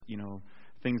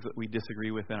things that we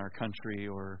disagree with in our country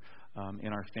or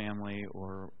in our family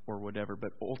or whatever.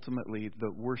 But ultimately,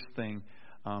 the worst thing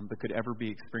that could ever be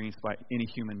experienced by any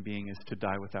human being is to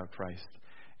die without Christ.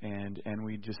 And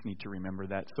we just need to remember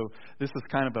that. So this is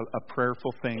kind of a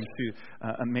prayerful thing to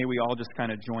may we all just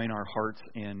kind of join our hearts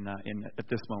in at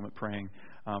this moment praying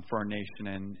for our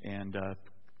nation and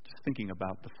just thinking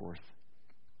about the fourth.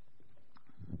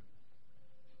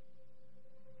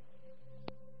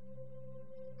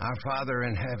 Our Father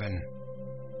in heaven,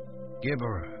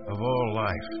 giver of all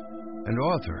life and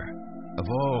author of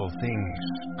all things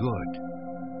good,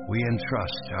 we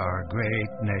entrust our great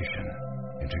nation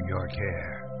into your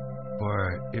care.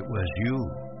 For it was you,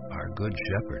 our good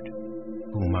shepherd,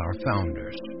 whom our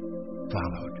founders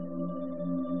followed.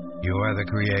 You are the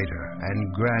creator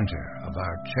and granter of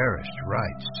our cherished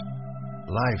rights,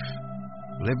 life,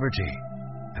 liberty,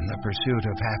 and the pursuit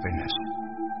of happiness.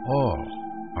 All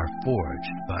are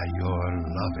forged by your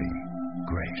loving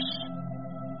grace.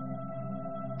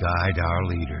 Guide our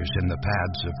leaders in the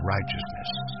paths of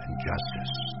righteousness and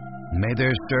justice. May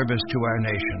their service to our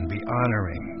nation be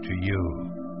honoring to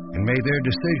you, and may their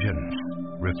decisions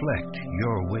reflect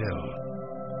your will.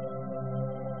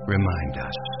 Remind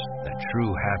us that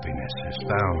true happiness is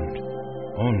found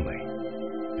only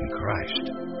in Christ.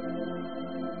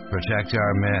 Protect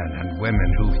our men and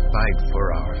women who fight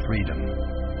for our freedom.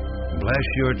 Bless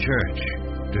your church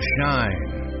to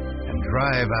shine and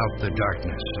drive out the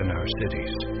darkness in our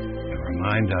cities. And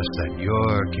remind us that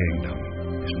your kingdom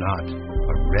is not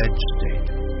a red state,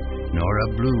 nor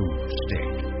a blue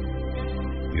state.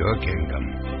 Your kingdom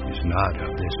is not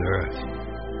of this earth.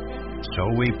 So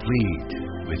we plead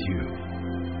with you.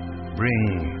 Bring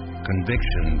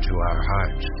conviction to our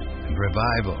hearts and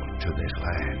revival to this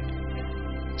land.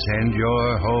 Send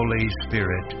your Holy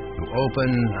Spirit to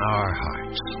open our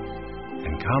hearts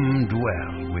and come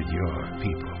dwell with your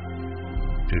people.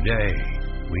 Today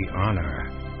we honor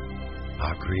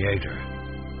our Creator,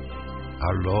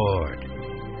 our Lord,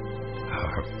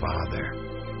 our Father.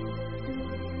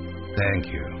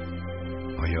 Thank you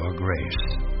for your grace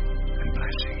and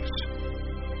blessings.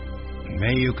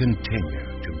 May you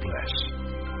continue to bless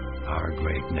our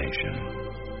great nation.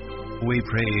 We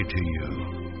pray to you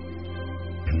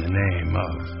in the name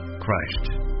of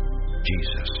Christ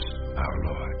Jesus our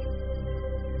Lord.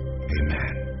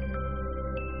 Amen.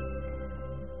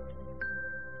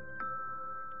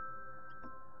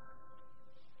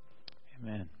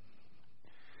 Amen.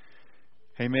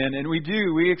 Amen. And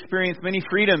we experience many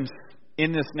freedoms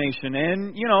in this nation.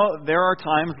 And, there are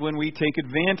times when we take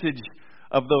advantage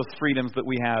of those freedoms that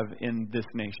we have in this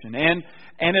nation. And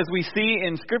as we see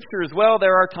in Scripture as well,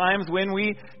 there are times when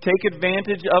we take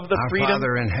advantage of the freedom. Our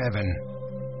Father in heaven,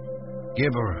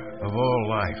 giver of all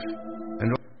life.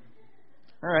 And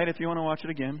all right, if you want to watch it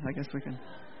again, I guess we can.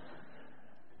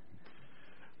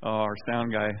 Oh, our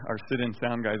sit-in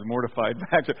sound guy is mortified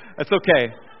back there. That's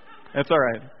okay. That's all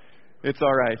right. It's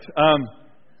all right.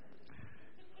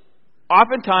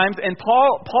 Oftentimes, and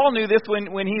Paul knew this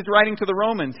when he's writing to the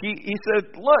Romans. He said,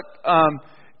 look,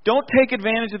 don't take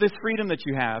advantage of this freedom that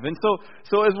you have. And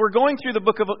so as we're going through the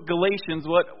book of Galatians,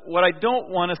 what I don't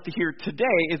want us to hear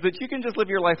today is that you can just live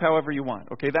your life however you want.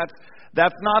 Okay,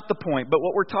 that's not the point. But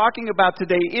what we're talking about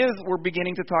today is we're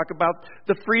beginning to talk about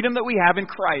the freedom that we have in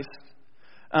Christ.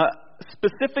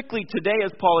 Specifically today,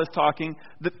 as Paul is talking,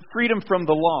 the freedom from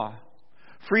the law.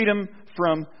 Freedom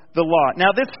from the law.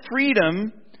 Now, this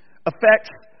freedom affects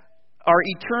our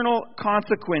eternal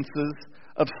consequences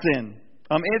of sin.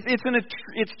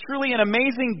 It's truly an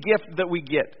amazing gift that we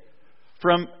get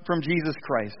from Jesus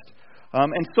Christ.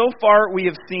 And so far, we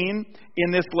have seen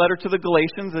in this letter to the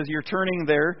Galatians, as you're turning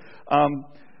there,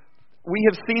 we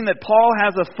have seen that Paul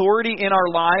has authority in our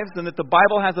lives and that the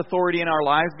Bible has authority in our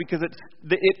lives because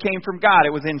it came from God.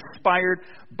 It was inspired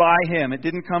by Him. It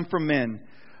didn't come from men.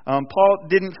 Paul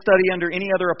didn't study under any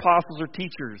other apostles or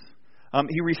teachers.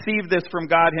 He received this from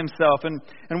God Himself. And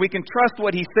we can trust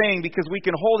what he's saying because we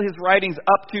can hold his writings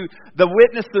up to the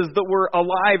witnesses that were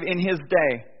alive in his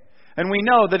day. And we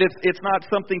know that it's not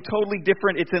something totally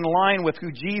different. It's in line with who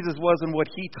Jesus was and what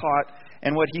He taught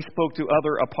and what He spoke to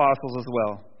other apostles as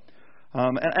well.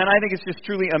 And I think it's just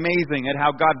truly amazing at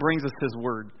how God brings us His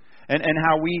Word and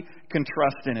how we can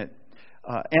trust in it.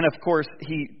 And of course,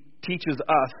 He teaches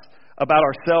us about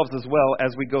ourselves as well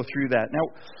as we go through that. Now,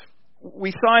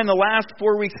 we saw in the last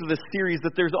 4 weeks of this series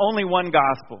that there's only one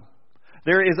gospel.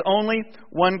 There is only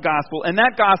one gospel, and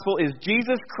that gospel is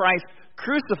Jesus Christ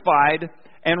crucified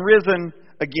and risen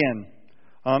again.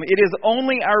 It is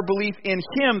only our belief in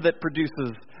Him that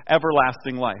produces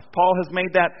everlasting life. Paul has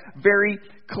made that very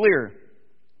clear.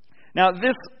 Now,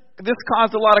 this this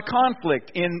caused a lot of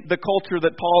conflict in the culture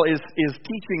that Paul is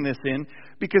teaching this in,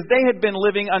 because they had been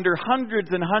living under hundreds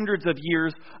and hundreds of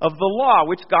years of the law,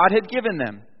 which God had given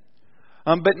them.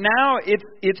 But now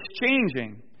it's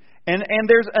changing, and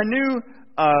there's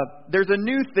a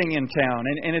new thing in town,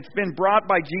 and it's been brought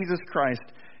by Jesus Christ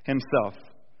Himself.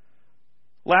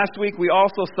 Last week we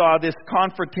also saw this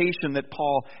confrontation that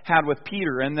Paul had with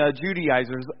Peter and the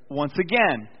Judaizers once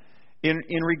again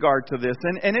in regard to this,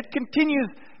 and it continues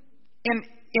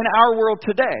in our world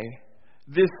today,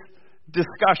 this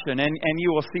discussion, and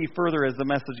you will see further as the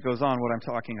message goes on what I'm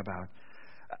talking about.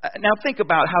 Now think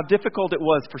about how difficult it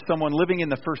was for someone living in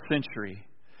the first century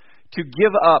to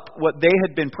give up what they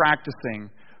had been practicing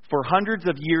for hundreds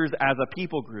of years as a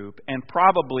people group, and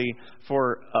probably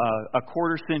for a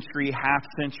quarter century, half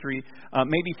century,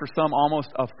 maybe for some almost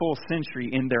a full century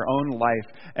in their own life.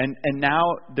 And now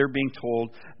they're being told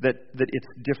that it's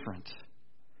different.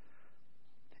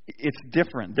 It's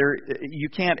different. You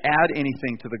can't add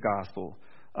anything to the gospel.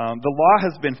 The law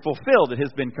has been fulfilled. It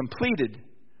has been completed.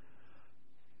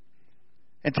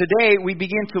 And today we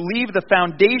begin to leave the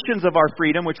foundations of our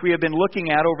freedom, which we have been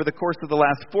looking at over the course of the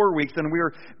last 4 weeks, and we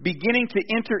are beginning to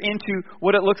enter into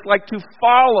what it looks like to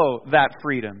follow that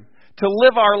freedom, to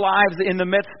live our lives in the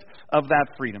midst of that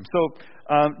freedom. So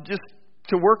just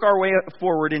to work our way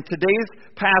forward, in today's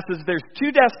passage, there's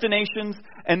 2 destinations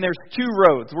and there's 2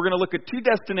 roads. We're going to look at 2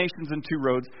 destinations and 2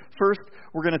 roads. First,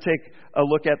 we're going to take a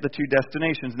look at the 2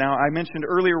 destinations. Now, I mentioned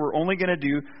earlier we're only going to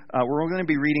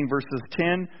be reading verses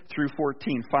 10 through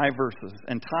 14, 5 verses.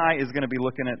 And Ty is going to be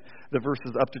looking at the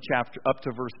verses up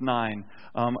to verse 9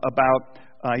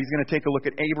 he's going to take a look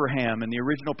at Abraham and the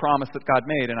original promise that God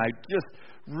made. And I just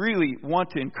really want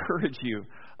to encourage you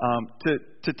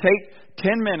to take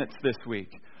 10 minutes this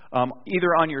week,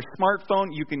 either on your smartphone.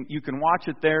 You can watch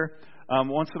it there.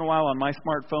 Once in a while on my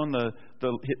smartphone,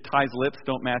 Ty's lips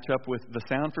don't match up with the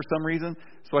sound for some reason,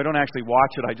 so I don't actually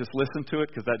watch it. I just listen to it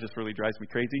because that just really drives me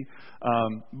crazy.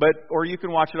 Or you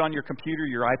can watch it on your computer,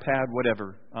 your iPad,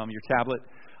 whatever, your tablet.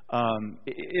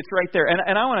 It's right there.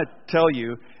 And I want to tell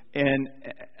you, and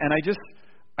I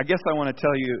guess I want to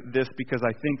tell you this because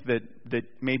I think that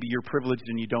maybe you're privileged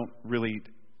and you don't really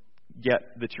get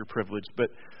that you're privileged. But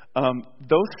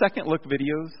those second look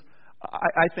videos,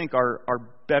 I think are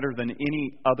better than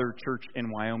any other church in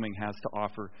Wyoming has to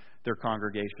offer their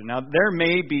congregation. Now, there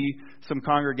may be some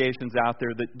congregations out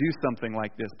there that do something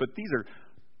like this, but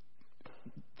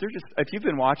they're just, if you've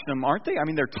been watching them, aren't they? I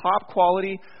mean, they're top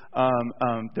quality.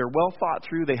 They're well thought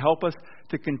through. They help us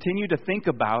to continue to think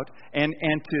about and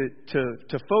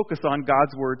to focus on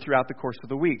God's Word throughout the course of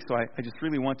the week. So I just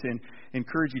really want to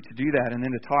encourage you to do that and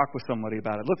then to talk with somebody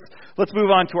about it. Let's move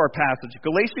on to our passage.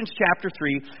 Galatians chapter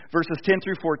 3, verses 10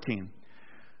 through 14.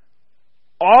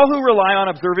 All who rely on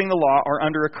observing the law are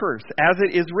under a curse. As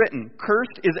it is written,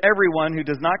 cursed is everyone who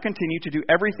does not continue to do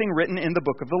everything written in the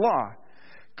book of the law.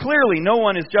 Clearly, no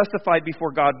one is justified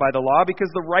before God by the law, because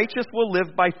the righteous will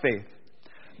live by faith.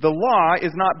 The law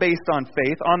is not based on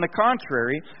faith. On the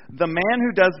contrary, the man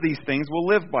who does these things will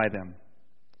live by them.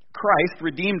 Christ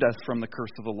redeemed us from the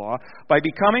curse of the law by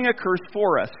becoming a curse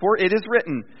for us. For it is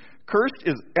written, cursed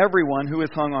is everyone who is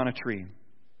hung on a tree.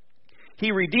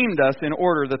 He redeemed us in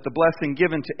order that the blessing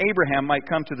given to Abraham might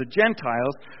come to the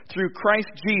Gentiles through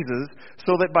Christ Jesus,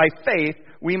 so that by faith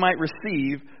we might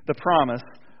receive the promise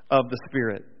of the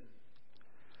Spirit.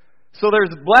 So there's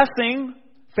blessing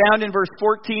found in verse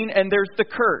 14, and there's the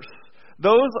curse.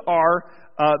 Those are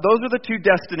the 2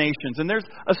 destinations, and there's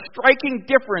a striking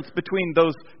difference between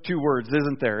those 2 words,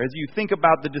 isn't there? As you think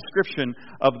about the description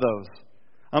of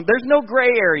those, there's no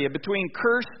gray area between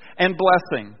curse and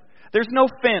blessing. There's no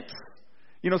fence.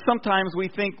 Sometimes we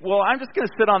think, well, I'm just going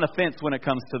to sit on the fence when it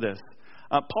comes to this.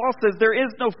 Paul says there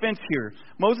is no fence here.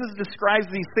 Moses describes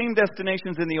these same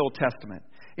destinations in the Old Testament.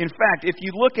 In fact, if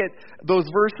you look at those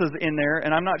verses in there,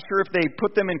 and I'm not sure if they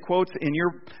put them in quotes in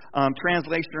your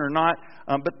translation or not,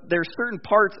 but there's certain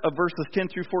parts of verses 10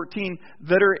 through 14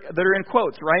 that are in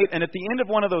quotes, right? And at the end of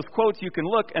one of those quotes, you can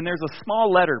look, and there's a small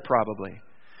letter probably.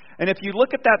 And if you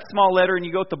look at that small letter and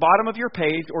you go at the bottom of your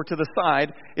page or to the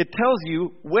side, it tells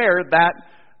you where that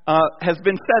has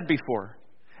been said before.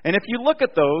 And if you look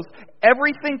at those,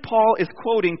 everything Paul is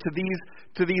quoting to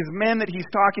these men that he's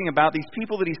talking about, these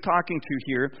people that he's talking to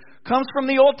here, comes from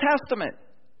the Old Testament.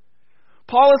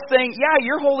 Paul is saying, yeah,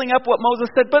 you're holding up what Moses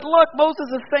said, but look, Moses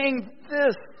is saying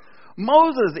this.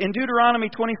 Moses in Deuteronomy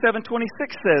 27:26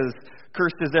 says,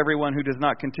 cursed is everyone who does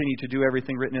not continue to do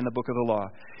everything written in the book of the law.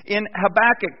 In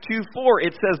Habakkuk 2:4,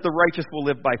 it says the righteous will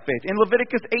live by faith. In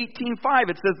Leviticus 18:5,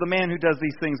 it says the man who does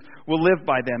these things will live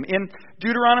by them. In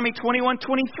Deuteronomy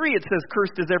 21:23, it says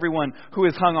cursed is everyone who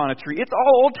is hung on a tree. It's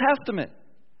all Old Testament.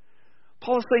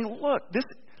 Paul is saying, look, this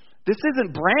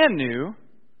isn't brand new.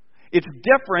 It's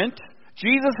different.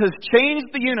 Jesus has changed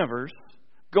the universe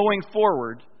going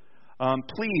forward.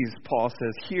 Please, Paul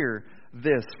says, hear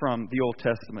this from the Old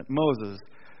Testament. Moses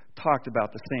talked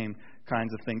about the same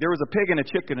kinds of things. There was a pig and a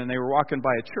chicken, and they were walking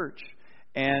by a church.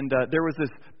 And there was this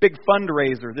big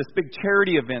fundraiser, this big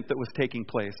charity event that was taking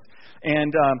place.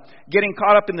 And getting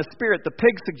caught up in the spirit, the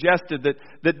pig suggested that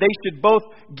they should both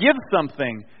give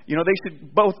something. You know, they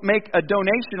should both make a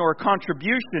donation or a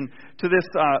contribution to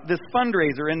this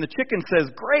fundraiser. And the chicken says,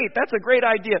 great, that's a great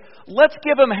idea. Let's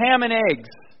give them ham and eggs.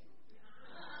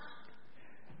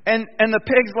 And the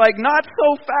pig's like, not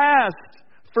so fast.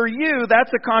 For you,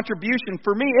 that's a contribution.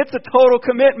 For me, it's a total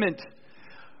commitment.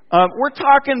 We're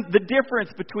talking the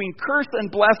difference between curse and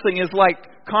blessing is like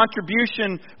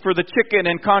contribution for the chicken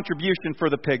and contribution for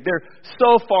the pig. They're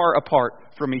so far apart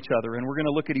from each other, and we're going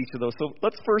to look at each of those. So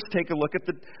let's first take a look at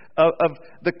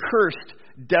the cursed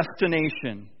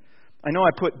destination. I know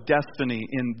I put destiny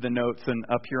in the notes and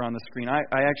up here on the screen. I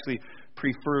actually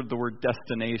prefer the word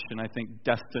destination. I think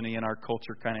destiny in our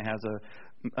culture kind of has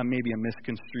maybe a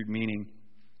misconstrued meaning.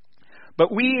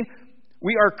 But we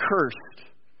are cursed.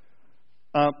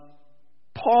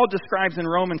 Paul describes in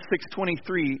Romans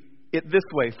 6:23 it this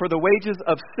way: for the wages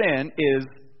of sin is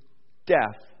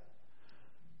death.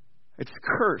 It's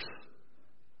curse.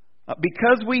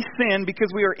 Because we sin, because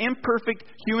we are imperfect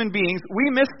human beings, we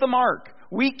miss the mark.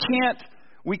 We can't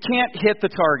hit the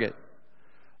target.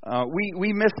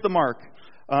 We miss the mark.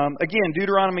 Again,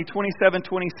 Deuteronomy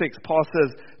 27:26, Paul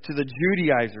says to the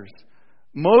Judaizers,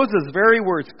 Moses' very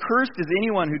words, cursed is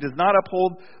anyone who does not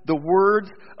uphold the words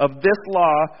of this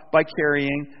law by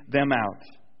carrying them out.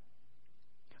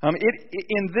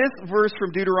 In this verse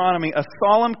from Deuteronomy, a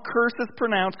solemn curse is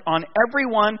pronounced on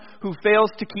everyone who fails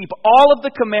to keep all of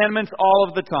the commandments all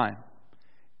of the time.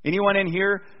 Anyone in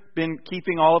here been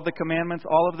keeping all of the commandments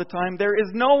all of the time? There is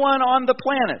no one on the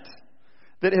planet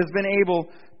that has been able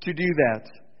to do that.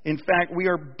 In fact, we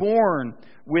are born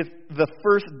with the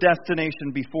first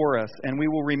destination before us, and we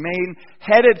will remain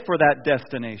headed for that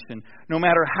destination, no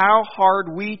matter how hard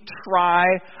we try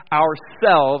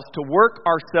ourselves to work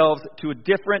ourselves to a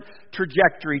different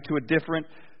trajectory, to a different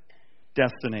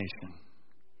destination.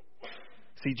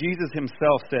 See, Jesus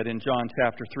himself said in John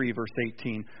chapter 3, verse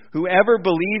 18, whoever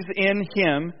believes in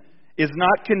him is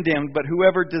not condemned, but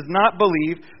whoever does not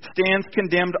believe stands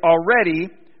condemned already,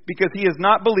 because he has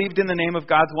not believed in the name of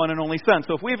God's one and only Son.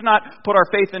 So if we have not put our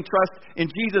faith and trust in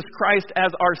Jesus Christ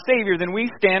as our Savior, then we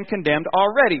stand condemned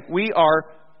already. We are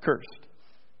cursed.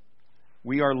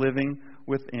 We are living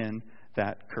within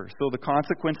that curse. So the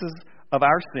consequences of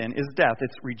our sin is death.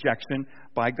 It's rejection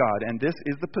by God. And this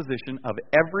is the position of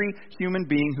every human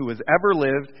being who has ever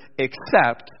lived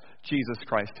except Jesus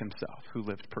Christ himself, who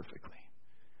lived perfectly.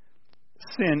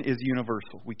 Sin is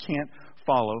universal. We can't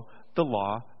follow the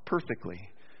law perfectly.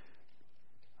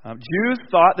 Jews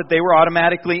thought that they were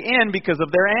automatically in because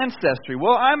of their ancestry.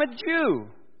 Well, I'm a Jew.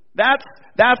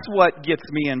 That's what gets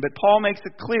me in. But Paul makes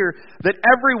it clear that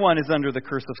everyone is under the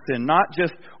curse of sin, not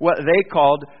just what they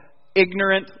called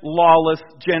ignorant, lawless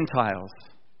Gentiles,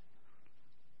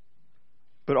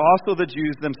 but also the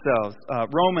Jews themselves.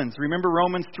 Remember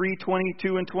Romans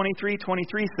 3:22 and 23?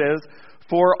 23 says,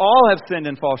 for all have sinned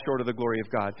and fall short of the glory of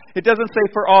God. It doesn't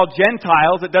say for all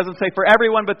Gentiles. It doesn't say for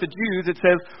everyone but the Jews. It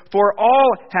says for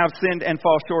all have sinned and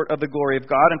fall short of the glory of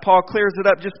God. And Paul clears it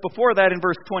up just before that in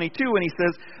verse 22 when he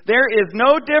says, there is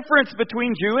no difference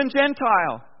between Jew and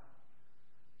Gentile.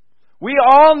 We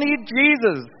all need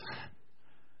Jesus.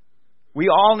 We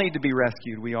all need to be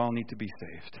rescued. We all need to be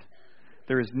saved.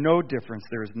 There is no difference.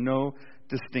 There is no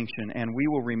distinction. And we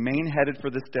will remain headed for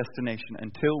this destination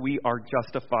until we are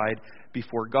justified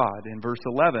before God. In verse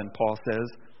 11, Paul says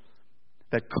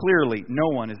that clearly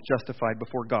no one is justified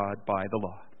before God by the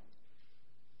law.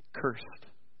 Cursed.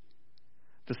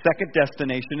 The second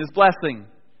destination is blessing.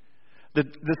 The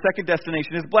second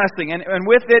destination is blessing. And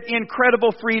with it,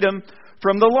 incredible freedom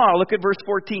from the law. Look at verse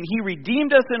 14. He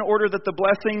redeemed us in order that the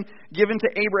blessing given to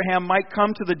Abraham might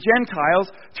come to the Gentiles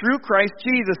through Christ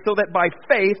Jesus, so that by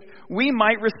faith we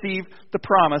might receive the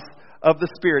promise of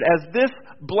the Spirit. As this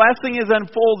blessing is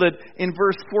unfolded in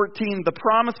verse 14, the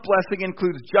promised blessing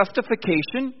includes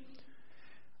justification.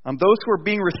 Those who are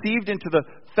being received into the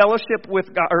fellowship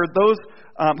with God, or those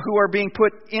who are being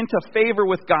put into favor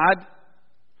with God.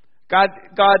 God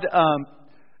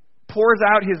pours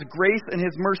out His grace and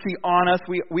His mercy on us.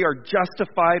 We are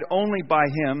justified only by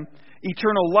Him.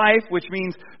 Eternal life, which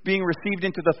means being received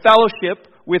into the fellowship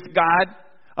with God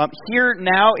here,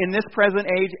 now, in this present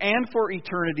age, and for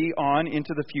eternity on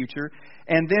into the future.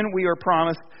 And then we are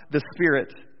promised the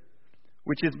Spirit,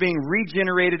 which is being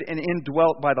regenerated and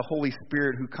indwelt by the Holy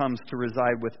Spirit who comes to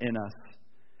reside within us.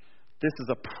 This is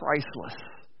a priceless,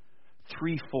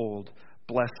 threefold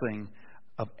blessing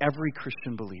of every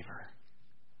Christian believer.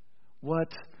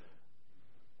 What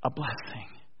a blessing.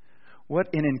 What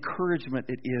an encouragement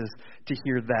it is to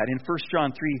hear that. In 1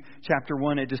 John 3, chapter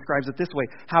 1, it describes it this way.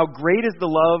 How great is the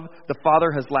love the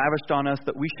Father has lavished on us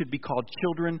that we should be called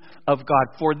children of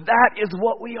God. For that is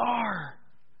what we are.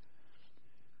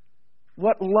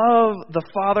 What love the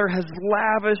Father has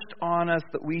lavished on us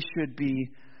that we should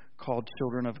be called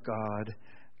children of God.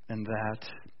 And that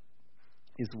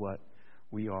is what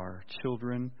we are.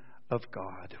 Children of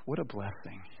God. What a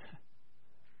blessing.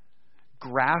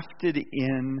 Grafted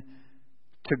in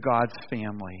to God's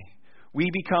family. We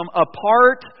become a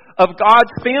part of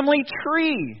God's family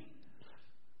tree.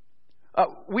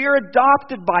 We are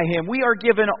adopted by Him. We are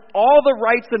given all the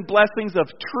rights and blessings of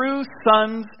true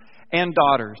sons and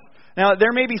daughters. Now,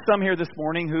 there may be some here this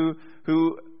morning who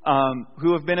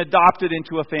have been adopted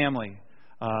into a family.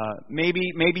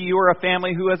 Maybe you are a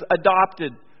family who has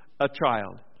adopted a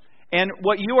child. And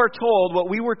what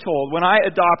we were told when I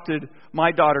adopted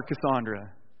my daughter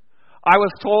Cassandra, I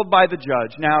was told by the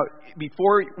judge, now,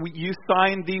 before you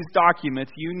sign these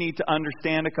documents, you need to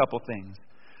understand a couple things.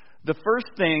 The first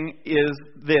thing is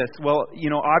this. Well,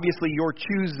 obviously you're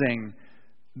choosing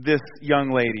this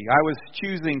young lady. I was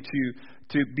choosing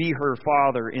to be her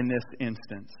father in this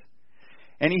instance.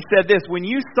 And he said this, when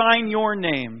you sign your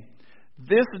name,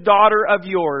 this daughter of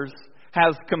yours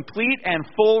has complete and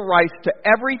full rights to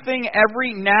everything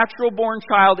every natural-born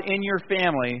child in your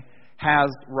family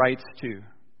has rights to.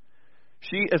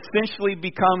 She essentially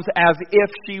becomes as if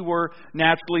she were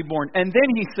naturally born. And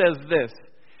then he says this.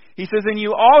 He says, and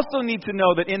you also need to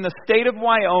know that in the state of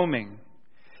Wyoming,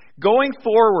 going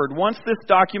forward, once this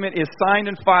document is signed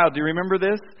and filed, do you remember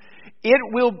this? It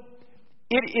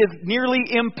is nearly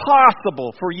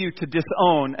impossible for you to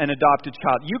disown an adopted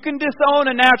child. You can disown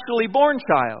a naturally born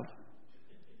child.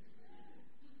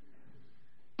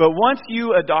 But once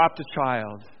you adopt a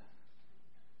child,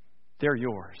 they're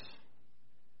yours.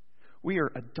 We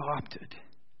are adopted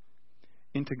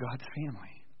into God's family.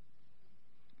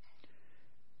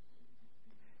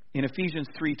 In Ephesians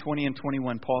 3:20 and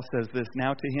 21, Paul says this,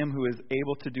 now to Him who is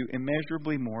able to do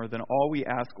immeasurably more than all we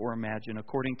ask or imagine,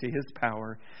 according to His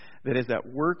power that is at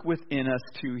work within us,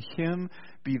 to Him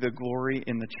be the glory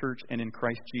in the church and in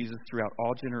Christ Jesus throughout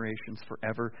all generations,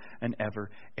 forever and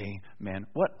ever. Amen.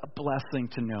 What a blessing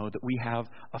to know that we have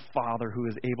a Father who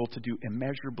is able to do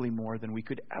immeasurably more than we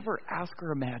could ever ask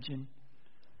or imagine.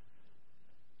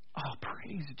 Oh,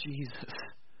 praise Jesus.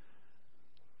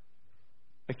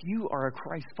 If you are a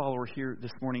Christ follower here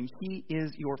this morning, He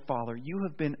is your Father. You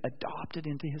have been adopted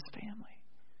into His family.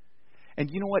 And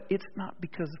you know what? It's not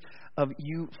because of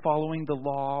you following the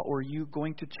law or you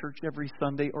going to church every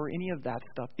Sunday or any of that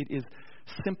stuff. It is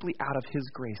simply out of His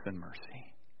grace and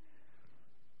mercy.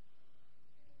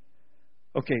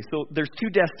 Okay, so there's two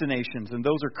destinations, and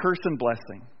those are curse and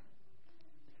blessing.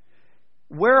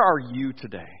 Where are you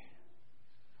today?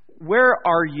 Where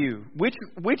are you? Which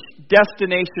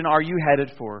destination are you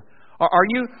headed for?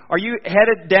 Are you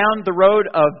headed down the road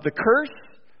of the curse,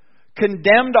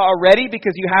 condemned already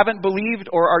because you haven't believed,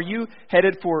 or are you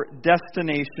headed for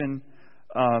destination?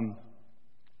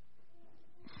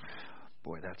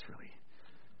 Boy, that's really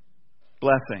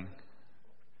blessing.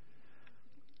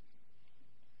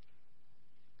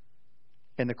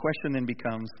 And the question then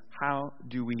becomes, how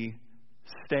do we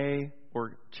stay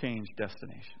or change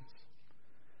destinations?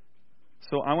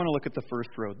 So I want to look at the first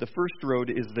road. The first road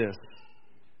is this.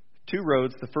 Two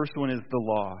roads. The first one is the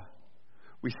law.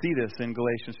 We see this in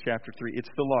Galatians chapter 3. It's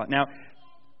the law. Now,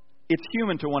 it's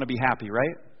human to want to be happy,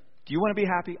 right? Do you want to be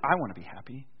happy? I want to be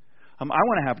happy. I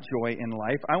want to have joy in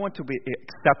life. I want to be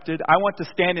accepted. I want to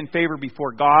stand in favor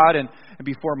before God and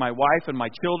before my wife and my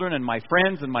children and my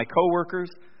friends and my coworkers.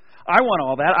 I want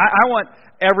all that. I want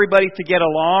everybody to get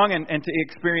along and to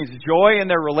experience joy in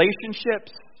their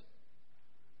relationships.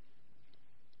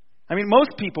 I mean,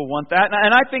 most people want that,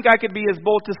 and I think I could be as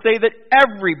bold to say that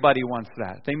everybody wants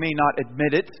that. They may not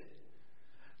admit it,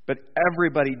 but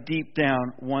everybody deep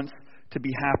down wants to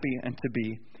be happy and to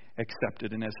be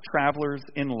accepted. And as travelers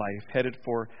in life headed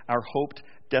for our hoped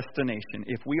destination,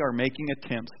 if we are making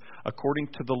attempts according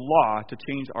to the law to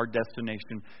change our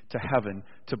destination to heaven,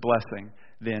 to blessing,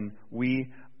 then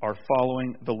we are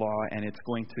following the law, and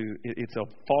it's a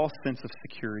false sense of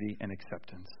security and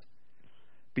acceptance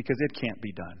because it can't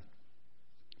be done.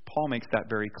 Paul makes that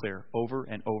very clear over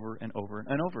and over and over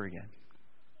and over again.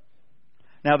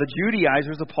 Now, the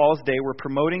Judaizers of Paul's day were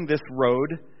promoting this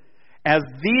road as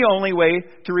the only way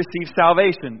to receive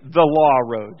salvation, the law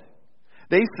road.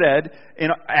 They said in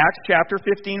Acts chapter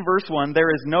 15, verse 1,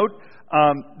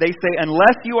 they say,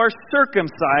 unless you are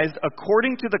circumcised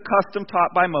according to the custom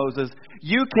taught by Moses,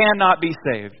 you cannot be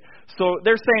saved. So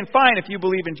they're saying, fine, if you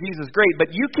believe in Jesus, great, but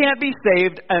you can't be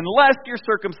saved unless you're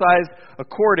circumcised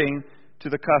according to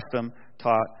the custom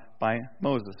taught by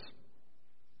Moses.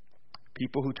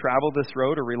 People who travel this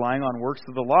road are relying on works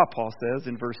of the law, Paul says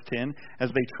in verse 10, as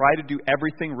they try to do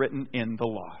everything written in the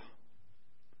law.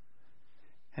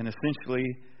 And essentially,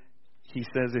 he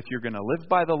says if you're going to live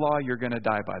by the law, you're going to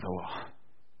die by the law.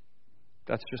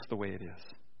 That's just the way it is.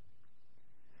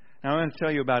 Now, I want to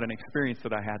tell you about an experience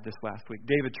that I had this last week.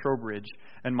 David Trowbridge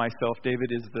and myself,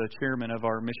 David is the chairman of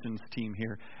our missions team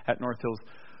here at North Hills.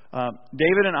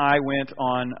 David and I went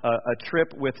on a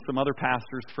trip with some other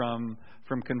pastors from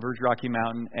Converge Rocky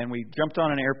Mountain, and we jumped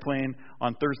on an airplane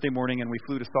on Thursday morning, and we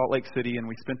flew to Salt Lake City, and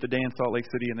we spent the day in Salt Lake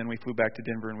City, and then we flew back to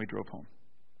Denver, and we drove home.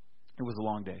 It was a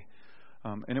long day,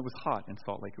 and it was hot in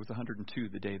Salt Lake. It was 102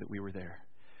 the day that we were there.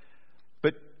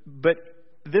 But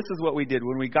this is what we did.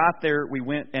 When we got there, we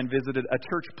went and visited a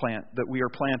church plant that we are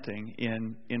planting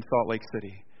in Salt Lake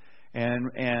City.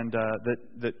 And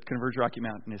that Converge Rocky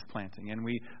Mountain is planting. And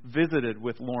we visited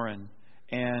with Lauren,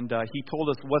 and he told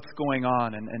us what's going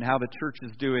on and how the church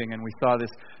is doing. And we saw this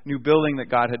new building that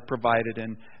God had provided.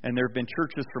 And there have been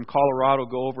churches from Colorado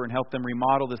go over and help them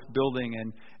remodel this building.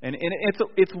 And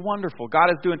it's wonderful. God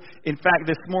is doing. In fact,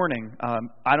 this morning,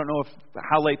 I don't know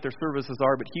how late their services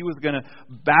are, but he was going to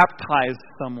baptize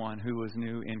someone who was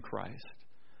new in Christ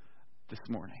this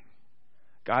morning.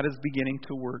 God is beginning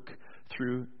to work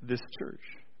through this church.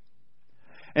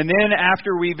 And then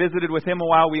after we visited with him a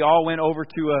while, we all went over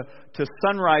to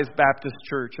Sunrise Baptist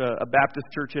Church, a Baptist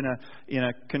church in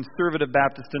a conservative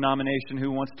Baptist denomination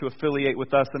who wants to affiliate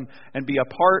with us and be a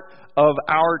part of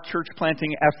our church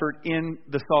planting effort in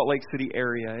the Salt Lake City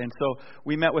area. And so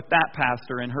we met with that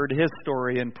pastor and heard his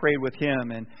story and prayed with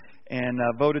him and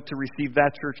voted to receive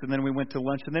that church. And then we went to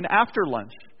lunch. And then after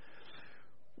lunch,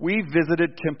 we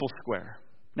visited Temple Square.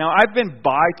 Now, I've been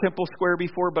by Temple Square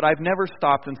before, but I've never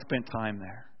stopped and spent time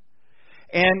there.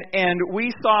 And we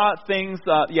saw things,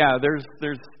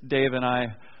 there's Dave and I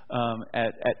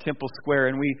at Temple Square,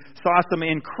 and we saw some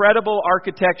incredible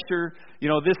architecture. You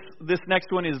know, this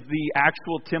next one is the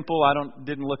actual temple. I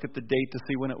didn't look at the date to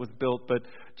see when it was built, but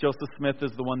Joseph Smith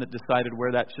is the one that decided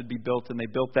where that should be built, and they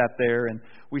built that there. And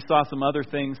we saw some other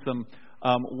things, some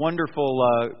wonderful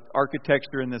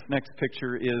architecture. In this next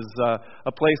picture is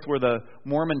a place where the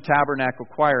Mormon Tabernacle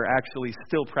Choir actually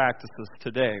still practices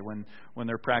today when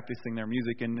they're practicing their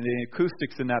music. And the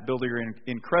acoustics in that building are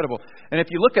incredible. And if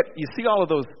you see all of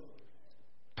those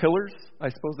pillars, I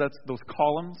suppose that's those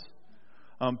columns.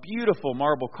 Beautiful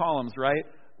marble columns, right?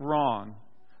 Wrong.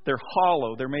 They're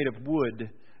hollow. They're made of wood.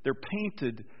 They're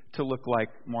painted to look like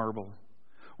marble.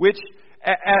 Which,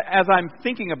 as I'm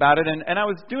thinking about it, and I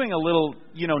was doing a little,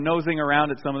 nosing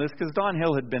around at some of this, because Don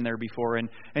Hill had been there before, and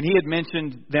he had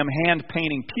mentioned them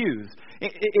hand-painting pews.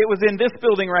 It was in this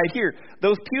building right here.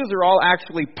 Those pews are all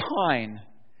actually pine.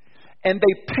 And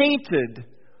they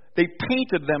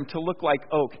painted them to look like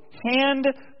oak.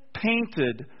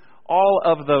 Hand-painted all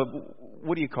of the,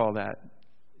 what do you call that?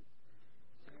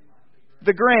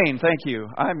 The grain, thank you.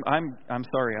 I'm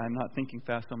sorry, I'm not thinking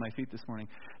fast on my feet this morning.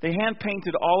 They hand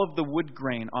painted all of the wood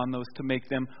grain on those to make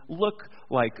them look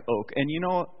like oak. And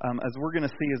as we're going to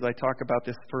see as I talk about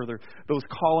this further, those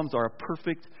columns are a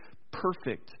perfect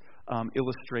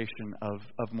illustration of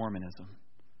Mormonism.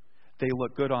 They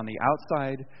look good on the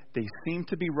outside. They seem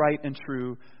to be right and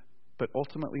true, but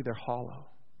ultimately they're hollow.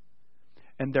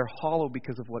 And they're hollow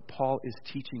because of what Paul is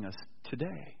teaching us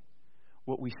today,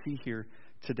 what we see here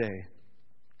today.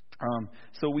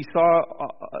 So we saw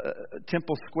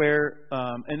Temple Square,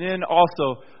 and then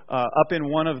also up in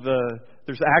one of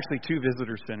there's actually two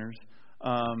visitor centers.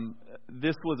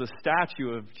 This was a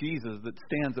statue of Jesus that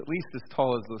stands at least as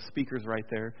tall as those speakers right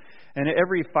there. And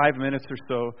every 5 minutes or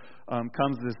so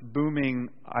comes this booming,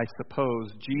 I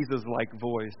suppose, Jesus-like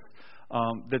voice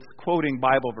that's quoting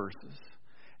Bible verses.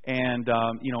 And,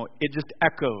 it just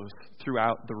echoes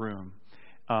throughout the room.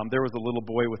 There was a little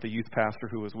boy with a youth pastor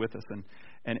who was with us,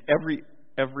 and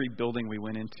every building we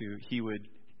went into, he would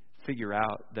figure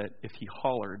out that if he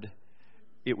hollered,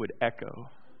 it would echo.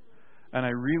 And I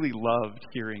really loved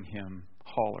hearing him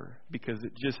holler because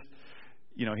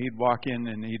he'd walk in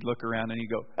and he'd look around and he'd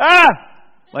go, ah!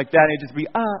 Like that, and it'd just be,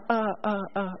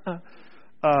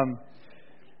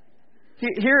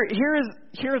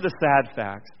 Here are the sad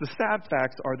facts. The sad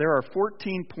facts are there are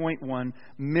 14.1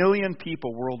 million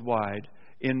people worldwide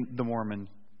in the Mormon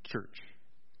church.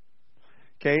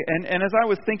 Okay, and as I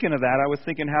was thinking of that, I was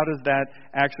thinking, how does that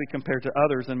actually compare to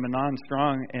others? And Manon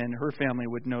Strong and her family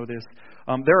would know this.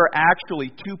 There are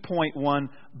actually 2.1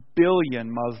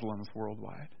 billion Muslims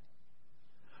worldwide.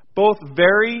 Both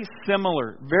very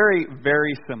similar, very,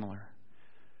 very similar.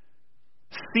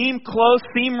 Seem close,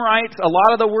 seem right. A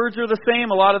lot of the words are the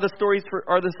same. A lot of the stories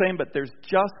are the same, but there's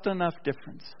just enough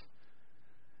difference.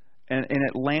 And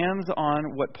it lands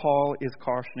on what Paul is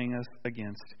cautioning us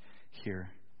against here.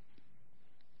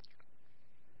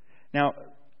 Now,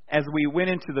 as we went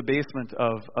into the basement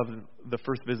of the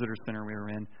first visitor center we were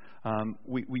in,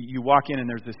 you walk in and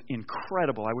there's this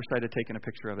incredible, I wish I had taken a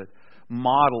picture of it,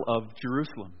 model of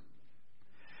Jerusalem.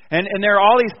 And there are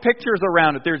all these pictures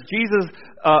around it. There's Jesus,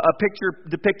 a picture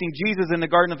depicting Jesus in the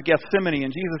Garden of Gethsemane,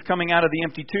 and Jesus coming out of the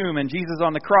empty tomb, and Jesus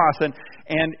on the cross. And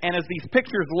as these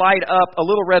pictures light up, a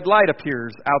little red light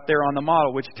appears out there on the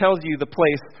model, which tells you the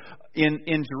place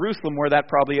in Jerusalem where that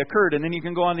probably occurred. And then you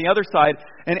can go on the other side,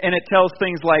 and it tells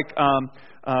things like,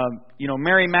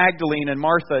 Mary Magdalene and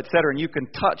Martha, etc. And you can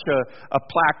touch a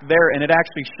plaque there, and it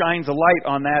actually shines a light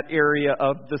on that area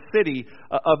of the city,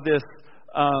 of this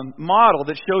model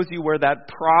that shows you where that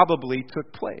probably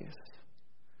took place,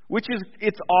 which is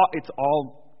it's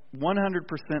all 100%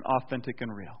 authentic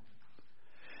and real.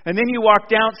 And then you walk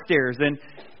downstairs, and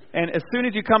as soon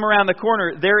as you come around the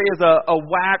corner, there is a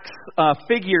wax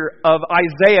figure of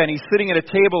Isaiah, and he's sitting at a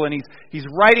table, and he's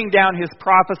writing down his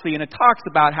prophecy, and it talks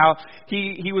about how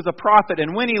he was a prophet,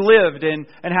 and when he lived, and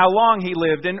how long he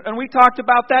lived, and we talked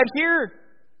about that here.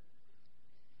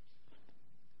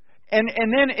 And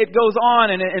then it goes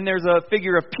on, and there's a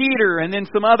figure of Peter, and then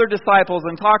some other disciples,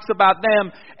 and talks about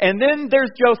them. And then there's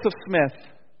Joseph Smith.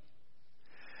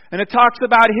 And it talks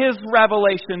about his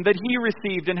revelation that he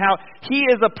received, and how he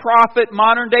is a prophet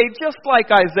modern day, just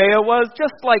like Isaiah was,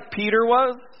 just like Peter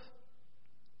was.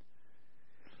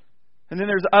 And then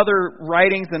there's other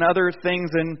writings and other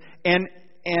things,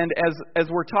 and as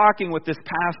we're talking with this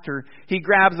pastor, he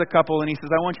grabs a couple and he says,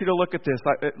 I want you to look at this,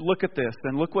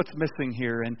 and look what's missing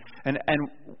here, and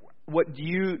what do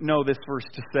you know this verse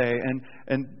to say?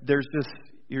 And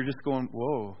you're just going,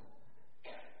 whoa.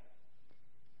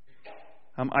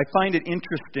 I find it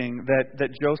interesting that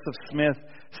Joseph Smith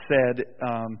said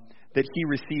that he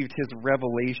received his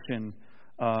revelation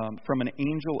from an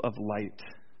angel of light.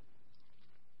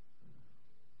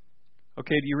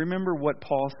 Okay, do you remember what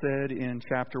Paul said in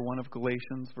chapter 1 of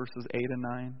Galatians, verses 8 and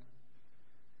 9?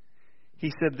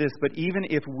 He said this, but even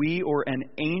if we or an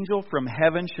angel from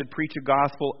heaven should preach a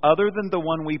gospel other than the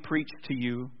one we preach to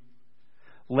you,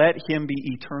 let him be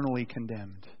eternally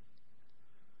condemned.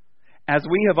 As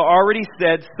we have already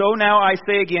said, so now I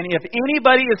say again, if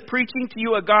anybody is preaching to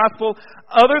you a gospel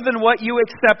other than what you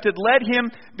accepted, let him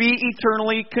be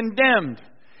eternally condemned.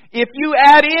 If you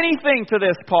add anything to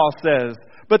this, Paul says,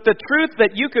 but the truth that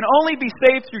you can only be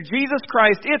saved through Jesus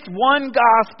Christ, it's one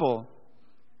gospel,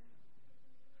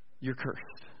 you're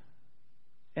cursed.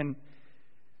 And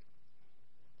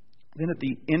then at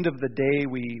the end of the day,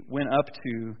 we went up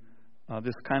to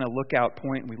this kind of lookout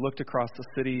point, and we looked across the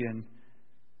city, and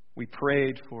we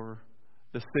prayed for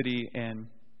the city, and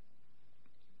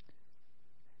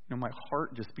my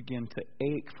heart just began to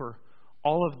ache for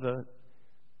all of the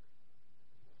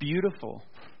beautiful,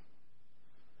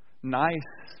 nice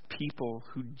people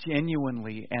who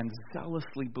genuinely and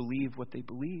zealously believe what they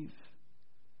believe.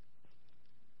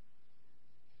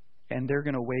 And they're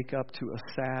going to wake up to a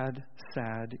sad,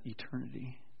 sad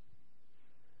eternity.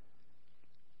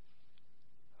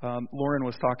 Lauren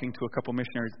was talking to a couple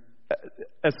missionaries.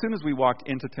 As soon as we walked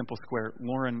into Temple Square,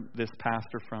 Lauren, this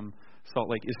pastor from Salt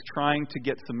Lake, is trying to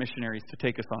get some missionaries to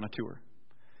take us on a tour.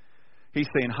 He's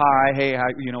saying, hi, hey,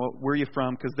 where are you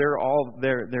from? Because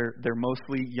they're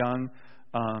mostly young,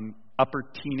 upper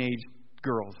teenage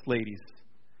girls, ladies.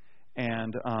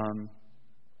 And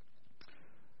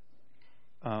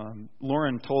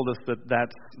Lauren told us that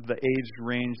that's the age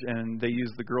range, and they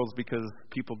use the girls because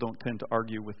people don't tend to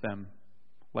argue with them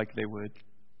like they would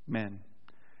men.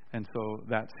 And so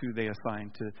that's who they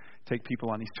assign to take people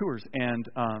on these tours. And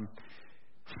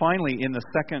finally, in the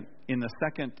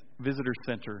second visitor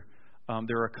center,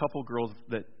 there are a couple girls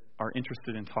that are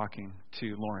interested in talking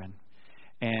to Lauren.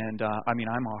 And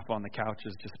I'm off on the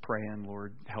couches just praying,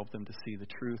 Lord, help them to see the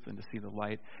truth and to see the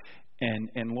light.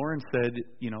 And Lauren said,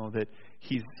 that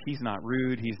he's not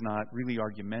rude, he's not really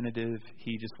argumentative.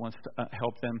 He just wants to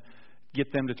help them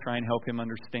get them to try and help him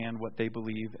understand what they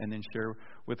believe, and then share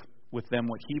with them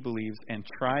what he believes, and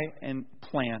try and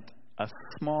plant a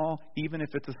small, even if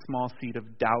it's a small seed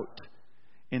of doubt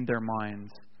in their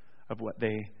minds of what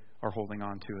they are holding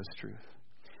on to as truth.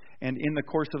 And in the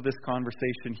course of this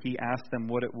conversation, he asked them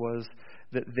what it was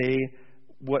that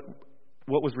what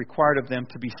was required of them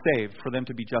to be saved, for them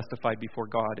to be justified before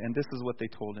God. And this is what they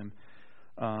told him.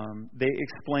 They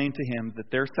explained to him that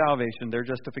their salvation, their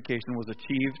justification, was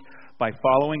achieved by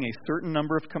following a certain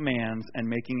number of commands and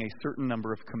making a certain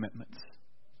number of commitments.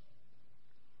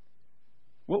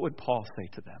 What would Paul say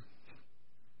to them?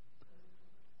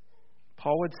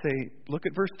 Paul would say, look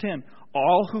at verse 10,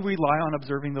 all who rely on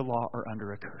observing the law are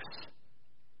under a curse.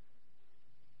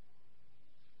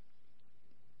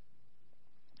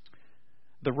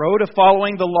 The road of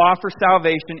following the law for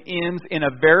salvation ends in a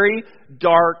very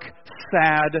dark,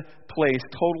 sad place,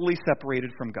 totally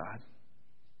separated from God.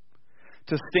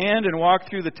 To stand and walk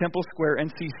through the temple square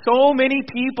and see so many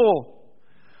people.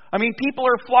 I mean, people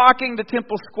are flocking to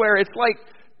Temple Square. It's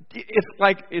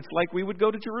like we would go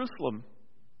to Jerusalem.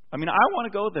 I mean, I want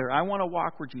to go there. I want to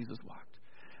walk where Jesus walked.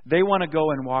 They want to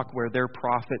go and walk where their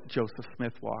prophet Joseph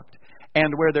Smith walked,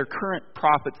 and where their current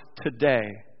prophets today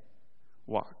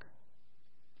walk.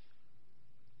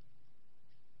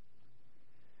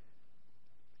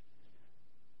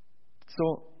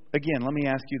 So, again, let me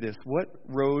ask you this. What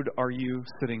road are you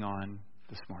sitting on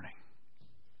this morning?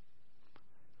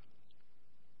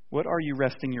 What are you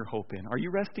resting your hope in? Are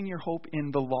you resting your hope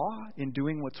in the law, in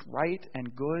doing what's right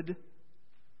and good?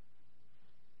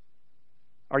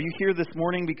 Are you here this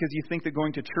morning because you think that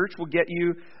going to church will get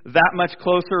you that much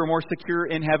closer or more secure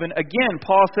in heaven? Again,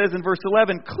 Paul says in verse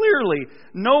 11, clearly,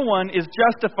 no one is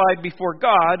justified before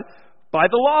God by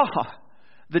the law.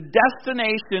 The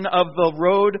destination of the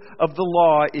road of the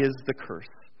law is the curse.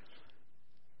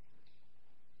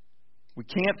 We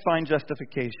can't find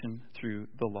justification through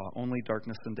the law, only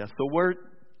darkness and death. So where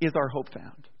is our hope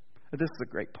found? This is the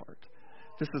great part.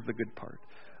 This is the good part.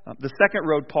 The second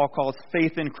road Paul calls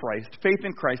faith in Christ. Faith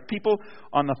in Christ. People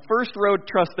on the first road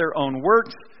trust their own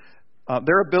works,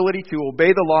 their ability to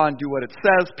obey the law and do what it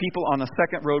says. People on the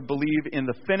second road believe in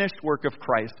the finished work of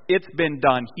Christ. It's been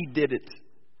done. He did it.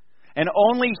 And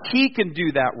only He can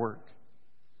do that work.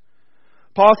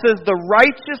 Paul says, the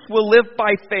righteous will live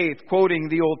by faith, quoting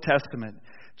the Old Testament.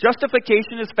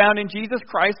 Justification is found in Jesus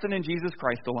Christ and in Jesus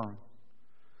Christ alone.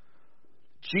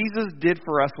 Jesus did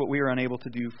for us what we are unable to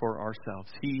do for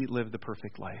ourselves. He lived the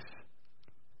perfect life.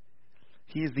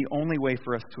 He is the only way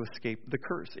for us to escape the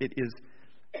curse. It is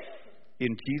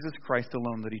in Jesus Christ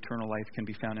alone that eternal life can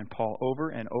be found. And Paul over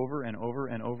and over and over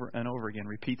and over and over again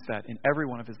repeats that in every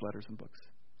one of his letters and books.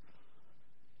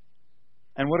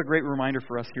 And what a great reminder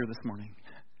for us here this morning.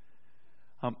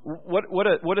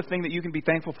 What a thing that you can be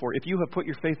thankful for. If you have put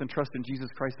your faith and trust in Jesus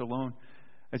Christ alone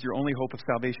as your only hope of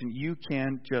salvation, you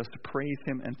can just praise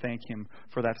Him and thank Him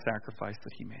for that sacrifice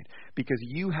that He made. Because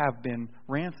you have been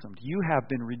ransomed. You have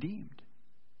been redeemed.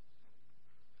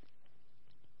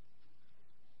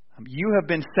 You have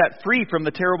been set free from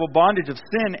the terrible bondage of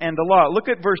sin and the law. Look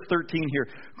at verse 13 here.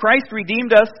 Christ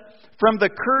redeemed us from the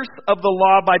curse of the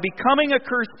law by becoming a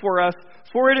curse for us.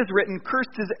 For it is written,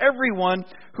 cursed is everyone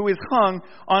who is hung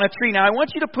on a tree. Now I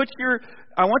want you to put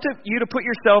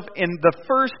yourself in the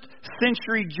first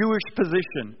century Jewish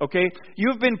position. Okay?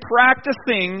 You've been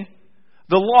practicing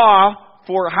the law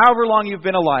for however long you've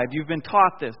been alive. You've been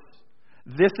taught this.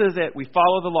 This is it. We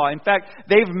follow the law. In fact,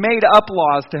 they've made up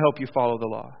laws to help you follow the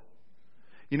law.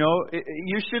 You know,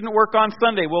 you shouldn't work on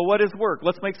Sunday. Well, what is work?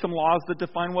 Let's make some laws that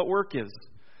define what work is.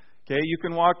 Okay, you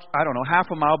can walk, half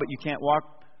a mile, but you can't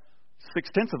walk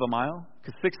 0.6 of a mile,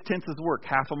 because 0.6 is work.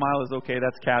 Half a mile is okay.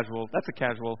 That's casual. That's a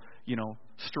casual,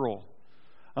 stroll.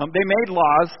 They made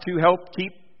laws to help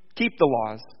keep the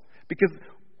laws.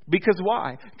 Because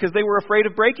why? Because they were afraid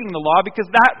of breaking the law, because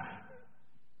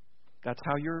that's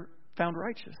how you're found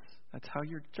righteous. That's how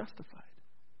you're justified.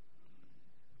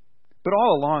 But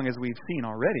all along, as we've seen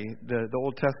already, the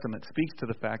Old Testament speaks to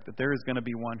the fact that there is going to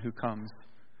be one who comes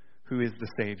who is the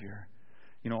Savior.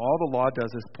 All the law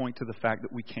does is point to the fact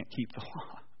that we can't keep the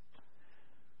law.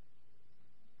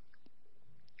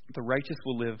 The righteous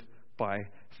will live by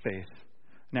faith.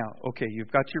 Now, okay,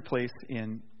 you've got your place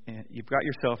you've got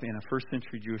yourself in a first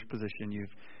century Jewish position.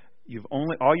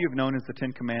 All you've known is the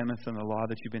Ten Commandments and the law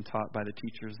that you've been taught by the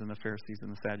teachers and the Pharisees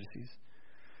and the Sadducees.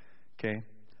 Okay?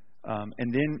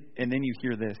 And then you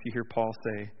hear this. You hear Paul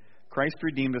say, Christ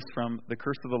redeemed us from the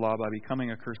curse of the law by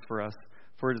becoming a curse for us.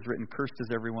 For it is written, cursed is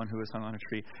everyone who is hung on a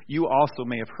tree. You also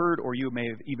may have heard, or you may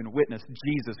have even witnessed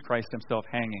Jesus Christ Himself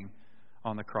hanging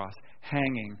on the cross,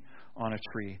 hanging on a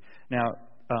tree. Now,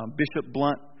 Bishop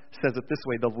Blunt says it this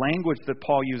way: the language that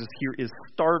Paul uses here is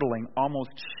startling,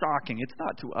 almost shocking. It's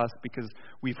not to us because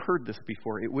we've heard this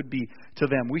before. It would be to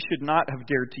them. We should not have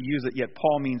dared to use it, yet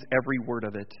Paul means every word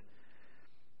of it.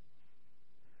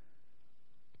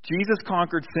 Jesus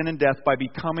conquered sin and death by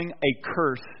becoming a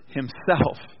curse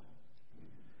himself.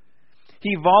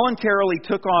 He voluntarily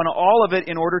took on all of it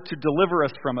in order to deliver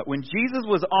us from it. When Jesus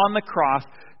was on the cross,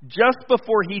 just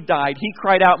before he died, he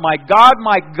cried out, my God,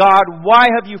 why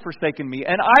have you forsaken me?"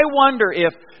 And I wonder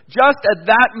if just at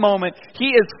that moment, he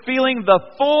is feeling the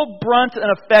full brunt and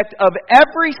effect of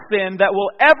every sin that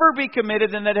will ever be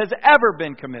committed and that has ever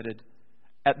been committed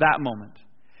at that moment.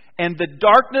 And the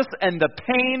darkness and the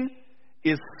pain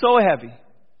is so heavy.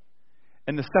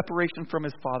 And the separation from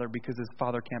his Father, because his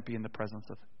Father can't be in the presence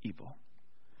of evil.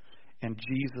 And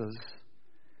Jesus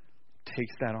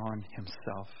takes that on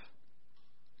himself.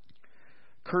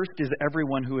 Cursed is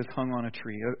everyone who is hung on a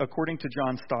tree. According to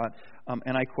John Stott,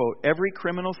 and I quote, "Every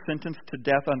criminal sentenced to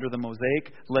death under the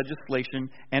Mosaic legislation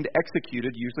and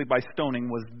executed, usually by stoning,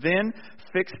 was then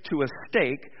fixed to a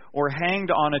stake or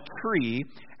hanged on a tree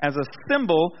as a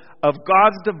symbol of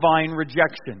God's divine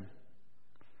rejection."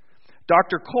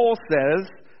 Dr. Cole says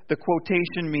the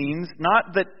quotation means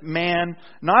not that a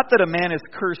man is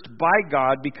cursed by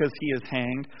God because he is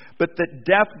hanged, but that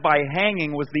death by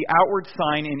hanging was the outward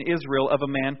sign in Israel of a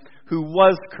man who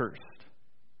was cursed.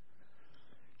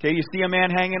 Okay, you see a man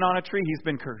hanging on a tree, he's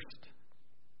been cursed.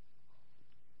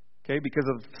 Okay, because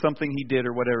of something he did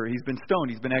or whatever. He's been stoned,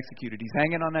 he's been executed. He's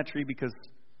hanging on that tree because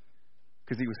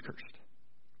he was cursed.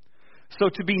 So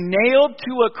to be nailed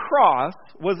to a cross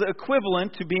was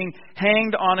equivalent to being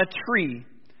hanged on a tree.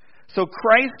 So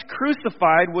Christ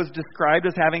crucified was described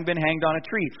as having been hanged on a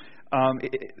tree.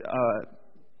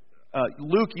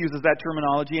 Luke uses that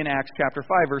terminology in Acts chapter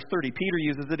 5, verse 30. Peter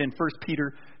uses it in 1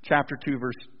 Peter chapter 2,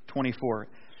 verse 24.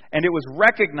 And it was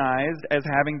recognized as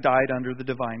having died under the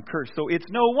divine curse. So it's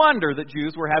no wonder that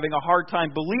Jews were having a hard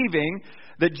time believing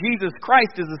that Jesus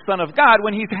Christ is the Son of God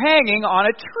when he's hanging on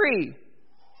a tree.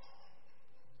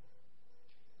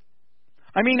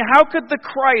 I mean, how could the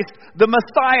Christ, the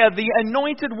Messiah, the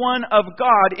anointed one of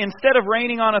God, instead of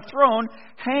reigning on a throne,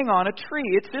 hang on a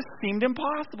tree? It just seemed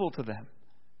impossible to them.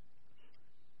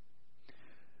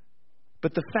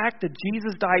 But the fact that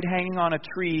Jesus died hanging on a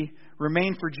tree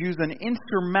remained for Jews an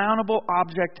insurmountable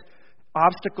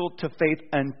obstacle to faith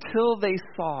until they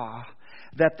saw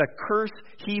that the curse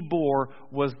he bore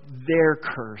was their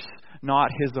curse, not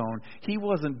his own. He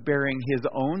wasn't bearing his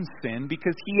own sin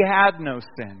because he had no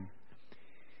sin.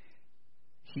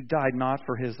 He died not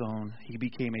for his own. He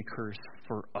became a curse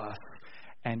for us.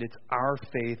 And it's our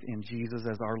faith in Jesus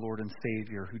as our Lord and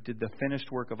Savior, who did the finished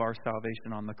work of our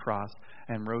salvation on the cross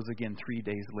and rose again 3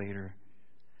 days later.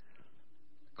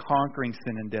 Conquering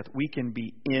sin and death. We can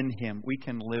be in him. We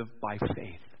can live by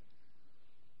faith.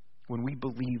 When we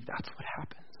believe, that's what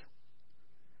happens.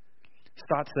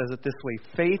 Stott says it this way: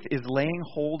 faith is laying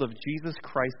hold of Jesus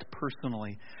Christ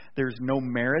personally. There's no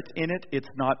merit in it. It's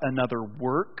not another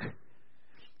work.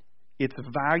 Its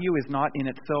value is not in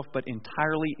itself, but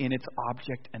entirely in its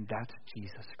object, and that's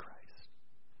Jesus Christ.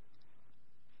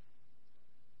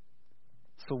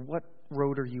 So what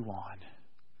road are you on?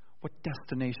 What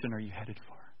destination are you headed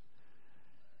for?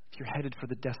 If you're headed for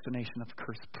the destination of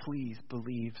curse, please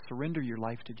believe. Surrender your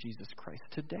life to Jesus Christ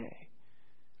today.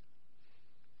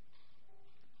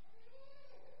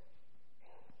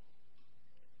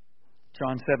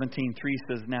 John 17:3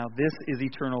 says, "Now this is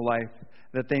eternal life,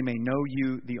 that they may know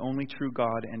you, the only true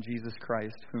God, and Jesus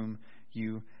Christ, whom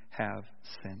you have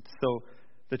sent." So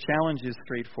the challenge is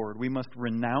straightforward. We must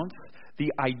renounce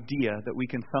the idea that we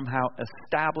can somehow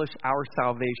establish our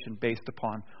salvation based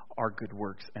upon our good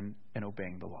works and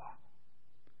obeying the law.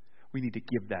 We need to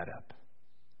give that up.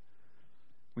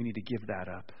 We need to give that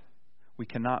up. We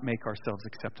cannot make ourselves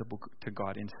acceptable to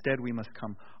God. Instead, we must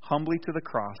come humbly to the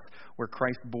cross where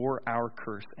Christ bore our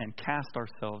curse and cast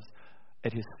ourselves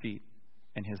at his feet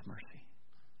and his mercy.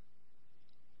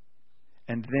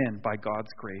 And then, by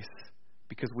God's grace,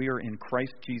 because we are in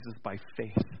Christ Jesus by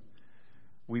faith,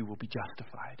 we will be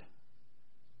justified.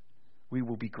 We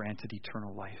will be granted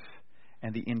eternal life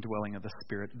and the indwelling of the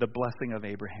Spirit, the blessing of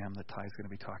Abraham that Ty is going to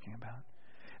be talking about.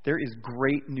 There is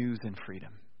great news in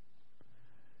freedom.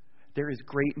 There is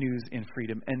great news in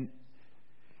freedom. And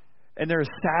there is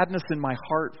sadness in my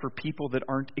heart for people that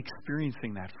aren't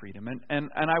experiencing that freedom. And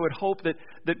I would hope that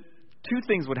two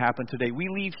things would happen today. We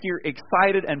leave here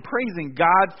excited and praising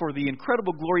God for the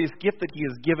incredible, glorious gift that he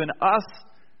has given us.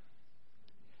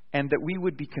 And that we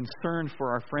would be concerned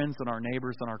for our friends and our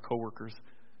neighbors and our coworkers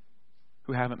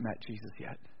who haven't met Jesus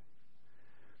yet.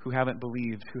 who haven't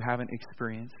believed, who haven't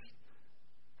experienced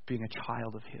being a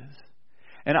child of His.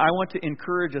 And I want to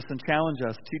encourage us and challenge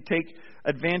us to take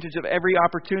advantage of every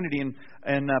opportunity.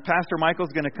 And Pastor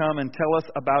Michael's going to come and tell us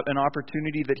about an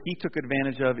opportunity that he took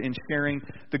advantage of in sharing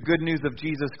the good news of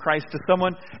Jesus Christ to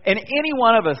someone. And any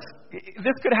one of us,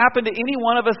 this could happen to any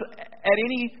one of us at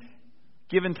any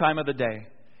given time of the day.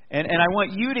 And I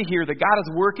want you to hear that God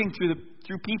is working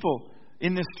through people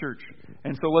in this church.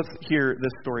 And so let's hear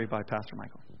this story by Pastor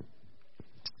Michael.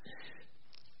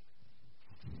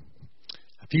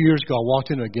 A few years ago, I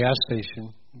walked into a gas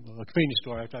station, a convenience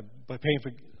store. After paying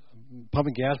for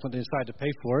pumping gas, went inside to pay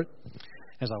for it.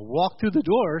 As I walked through the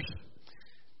doors,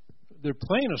 they're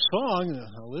playing a song. And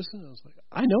I listened. I was like,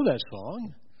 I know that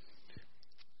song.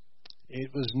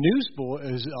 It was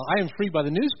Newsboys. I Am Free by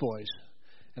the Newsboys.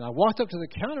 And I walked up to the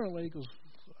counter, and the lady goes,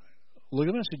 look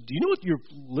at me. I said, do you know what you're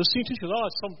listening to? She goes, oh,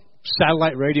 it's some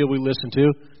satellite radio we listen to.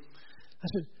 I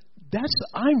said, that's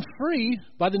I'm Free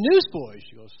by the Newsboys.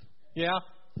 She goes, yeah.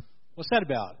 What's that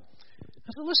about?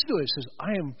 I said, listen to it. It says,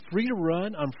 I am free to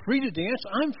run. I'm free to dance.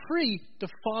 I'm free to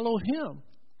follow Him.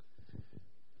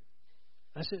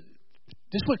 I said,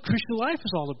 this is what Christian life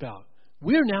is all about.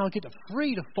 We're now getting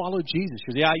free to follow Jesus. She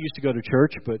goes, yeah, I used to go to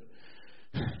church, but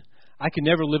I could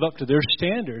never live up to their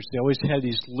standards. They always had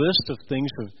these lists of things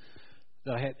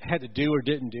that I had to do or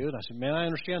didn't do. And I said, man, I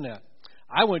understand that.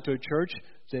 I went to a church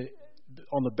that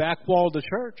on the back wall of the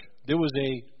church, there was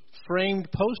a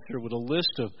framed poster with a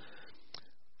list of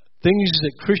things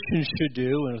that Christians should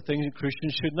do and things that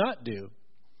Christians should not do.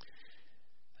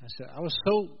 I said, I was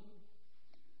so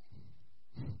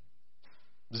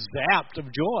zapped of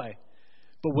joy.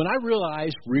 But when I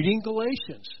realized, reading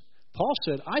Galatians, Paul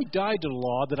said, I died to the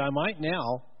law that I might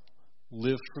now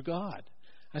live for God.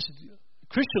 I said,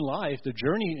 Christian life, the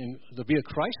journey to be a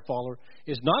Christ follower,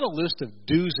 is not a list of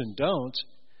do's and don'ts.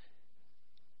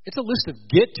 It's a list of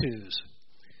get-tos.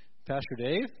 Pastor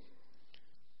Dave,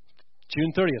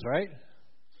 June 30th, right?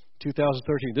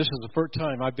 2013. This is the first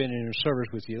time I've been in a service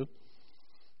with you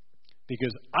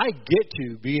because I get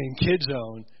to be in Kids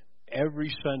Zone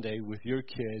every Sunday with your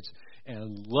kids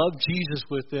and love Jesus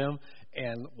with them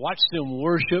and watch them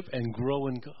worship and grow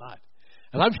in God.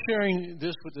 And I'm sharing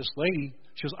this with this lady.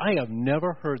 She goes, I have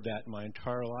never heard that in my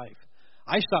entire life.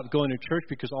 I stopped going to church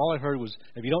because all I heard was,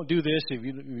 if you don't do this, if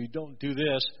you don't do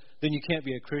this, then you can't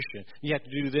be a Christian. You have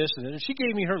to do this. And then she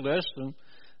gave me her list. And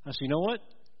I said, you know what?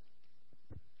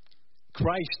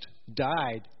 Christ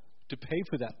died to pay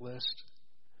for that list.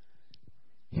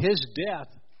 His death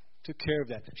took care of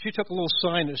that. She took a little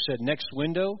sign that said next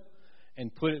window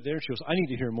and put it there. She goes, I need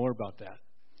to hear more about that.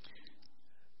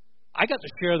 I got to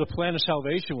share the plan of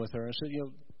salvation with her. I said,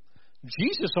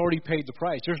 Jesus already paid the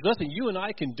price. There's nothing you and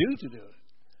I can do to do it.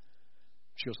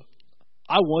 She goes,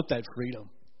 I want that freedom.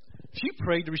 She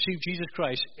prayed to receive Jesus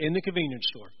Christ in the convenience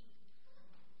store.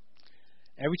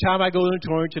 Every time I go into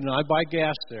Torrington and I buy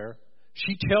gas there,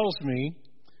 she tells me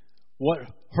what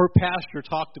her pastor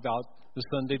talked about the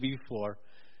Sunday before.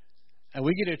 And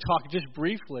we get to talk just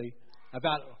briefly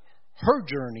about her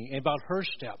journey and about her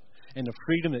step and the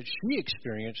freedom that she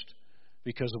experienced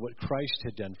because of what Christ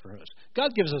had done for us.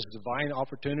 God gives us divine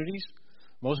opportunities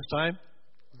most of the time.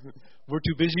 We're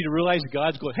too busy to realize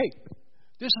God's going, hey,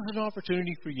 this is an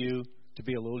opportunity for you to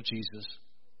be a little Jesus.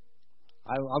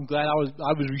 I'm glad I was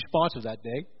responsive that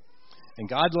day. And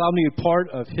God allowed me to be part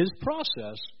of His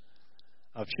process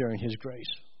of sharing His grace.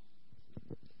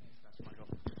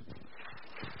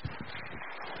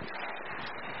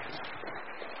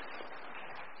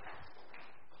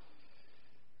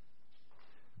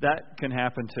 That can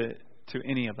happen to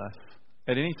any of us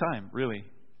at any time, really.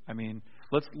 I mean,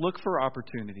 let's look for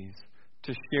opportunities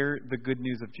to share the good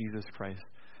news of Jesus Christ.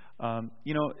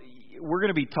 We're going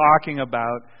to be talking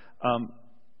about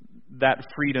that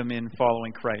freedom in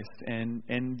following Christ. And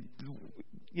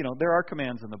there are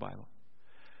commands in the Bible.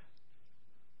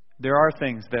 There are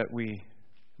things that we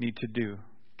need to do,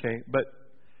 okay? But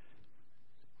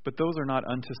those are not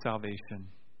unto salvation.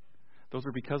 Those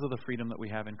are because of the freedom that we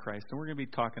have in Christ. And we're going to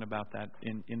be talking about that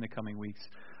in the coming weeks.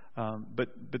 But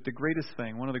the greatest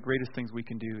thing, one of the greatest things we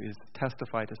can do is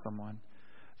testify to someone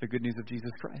the good news of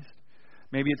Jesus Christ.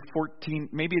 Maybe it's 1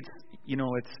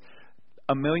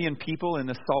 million people in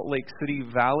the Salt Lake City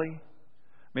Valley.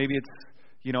 Maybe it's,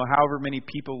 however many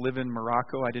people live in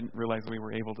Morocco. I didn't realize we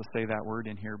were able to say that word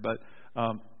in here. But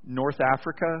North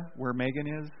Africa, where Megan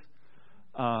is.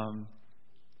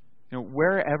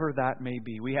 Wherever that may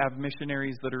be. We have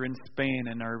missionaries that are in Spain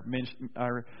and are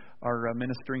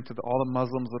ministering to all the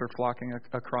Muslims that are flocking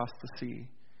across the sea.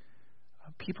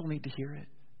 People need to hear it.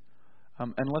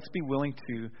 And let's be willing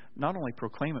to not only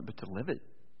proclaim it, but to live it.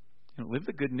 live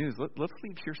the good news. Let's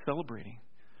leave here celebrating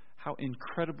how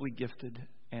incredibly gifted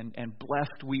and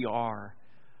blessed we are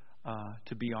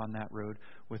to be on that road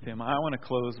with Him. I want to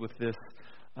close with this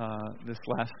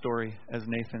last story as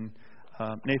Nathan,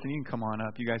 you can come on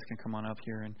up. You guys can come on up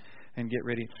here and get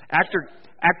ready.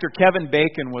 Actor Kevin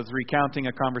Bacon was recounting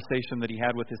a conversation that he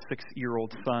had with his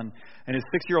 6-year-old son. And his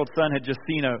 6-year-old son had just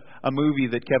seen a movie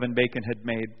that Kevin Bacon had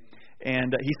made.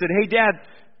 And he said, "Hey, Dad,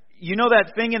 you know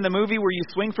that thing in the movie where you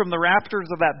swing from the rafters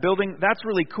of that building? That's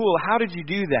really cool. How did you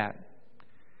do that?"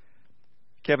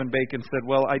 Kevin Bacon said,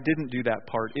 "Well, I didn't do that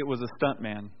part. It was a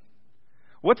stuntman."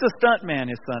 "What's a stuntman?"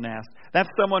 his son asked. "That's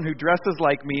someone who dresses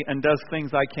like me and does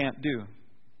things I can't do."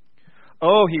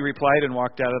 "Oh," he replied, and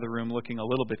walked out of the room looking a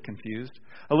little bit confused.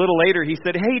 A little later, he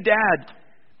said, "Hey, Dad,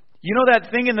 you know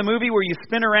that thing in the movie where you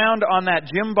spin around on that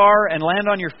gym bar and land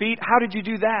on your feet? How did you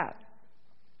do that?"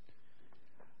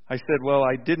 I said, "Well,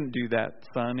 I didn't do that,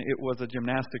 son. It was a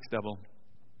gymnastics double."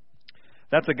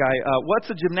 "That's a guy. What's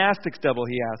a gymnastics double?"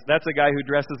 he asked. "That's a guy who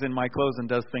dresses in my clothes and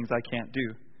does things I can't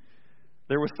do."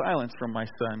 There was silence from my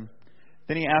son.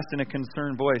 Then he asked in a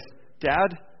concerned voice,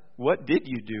 "Dad, what did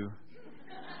you do?"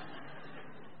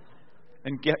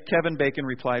 And Kevin Bacon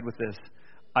replied with this,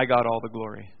 "I got all the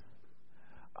glory.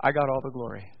 I got all the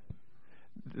glory."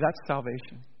 That's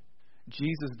salvation.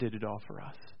 Jesus did it all for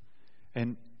us.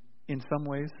 And in some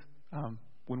ways,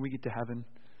 when we get to heaven,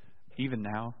 even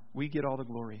now, we get all the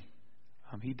glory.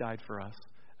 He died for us.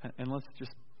 And let's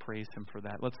just praise Him for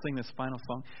that. Let's sing this final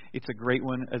song. It's a great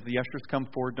one. As the ushers come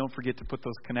forward, don't forget to put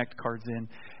those Connect cards in.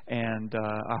 And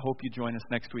I hope you join us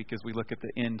next week as we look at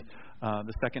the end,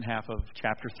 the second half of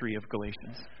chapter 3 of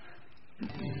Galatians.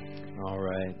 All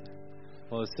right.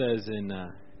 Well, it says in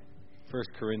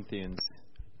 1 Corinthians,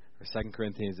 or 2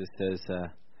 Corinthians, it says,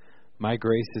 "My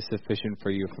grace is sufficient for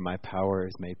you, for my power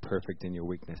is made perfect in your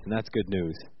weakness." And that's good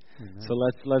news. Amen. So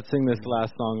let's sing this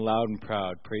last song loud and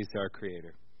proud. Praise to our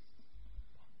Creator.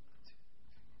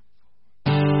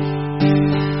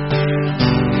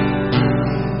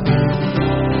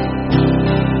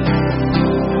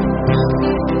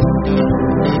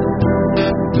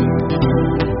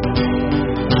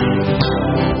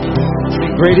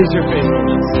 Great is your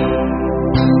faithfulness.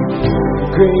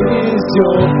 Great is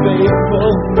your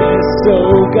faithfulness, O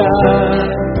God.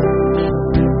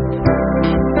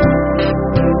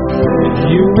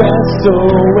 You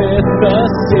wrestle with the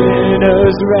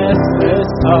sinner's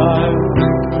restless heart.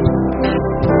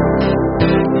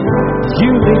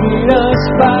 You lead us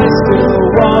by still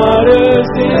waters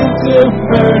into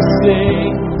mercy.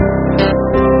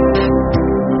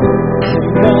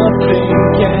 Nothing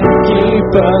can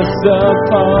keep us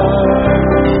apart.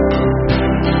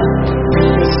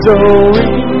 So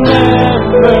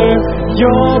remember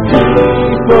your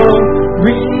people,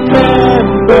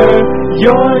 remember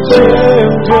your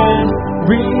children,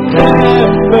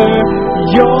 remember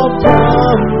your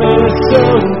promise,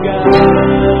 oh God.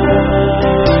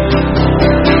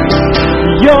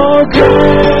 Your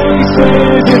grace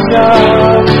is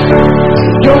enough.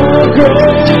 Your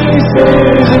grace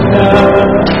is enough.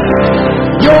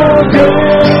 Your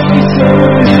grace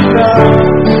is enough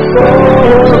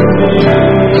for me.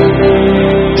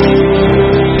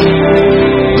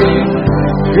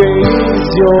 Great is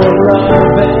your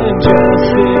love and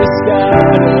justice,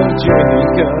 God of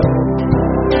Jacob.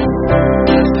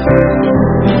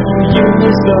 You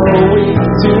use the weak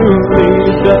to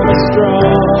lead the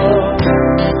strong.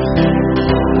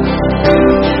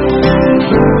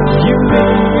 You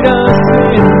lead us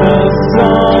in the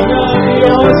song of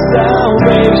your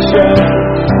salvation,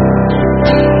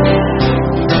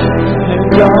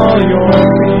 and all your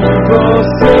people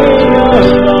sing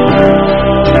along.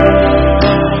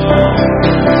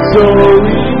 So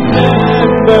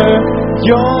remember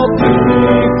your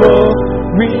people,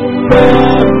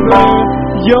 remember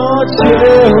your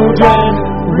children,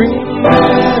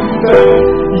 remember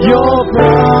your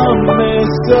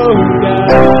promise, oh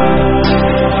God.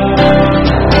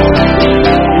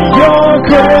 Your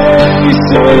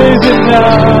grace is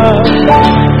enough.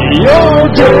 Your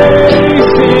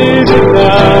grace is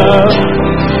enough.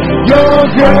 Your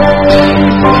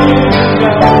grace is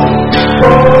enough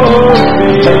for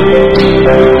me.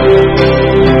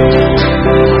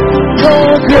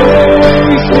 Your grace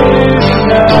is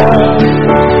enough.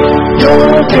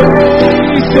 Your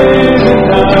grace is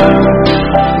enough.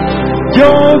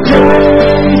 Your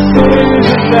grace is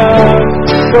enough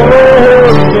for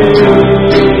me.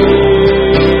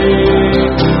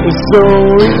 So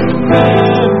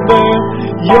remember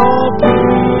your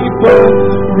people,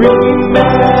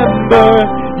 remember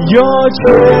your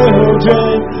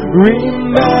children,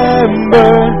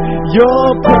 Remember your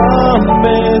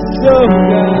promise, oh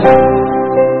God.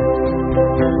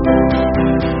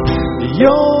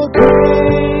 Your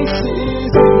grace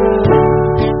is enough.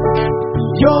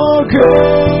 Your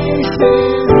grace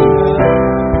is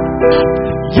enough.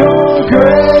 Your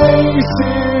grace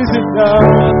is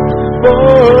enough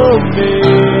for me.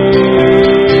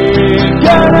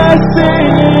 Can I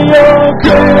sing your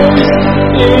grace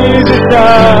is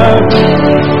enough?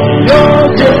 Your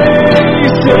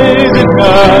grace is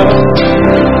enough.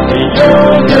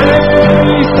 Your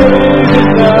grace is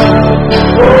enough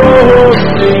for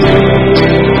me.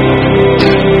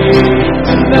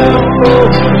 Enough for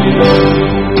me.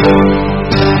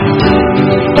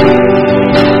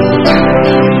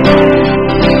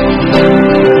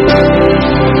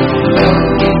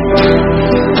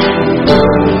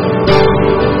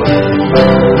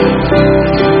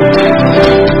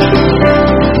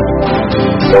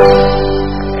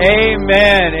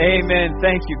 Amen.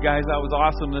 Thank you, guys. That was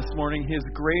awesome this morning. His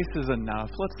grace is enough.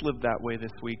 Let's live that way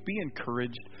this week. Be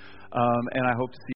encouraged, and I hope to see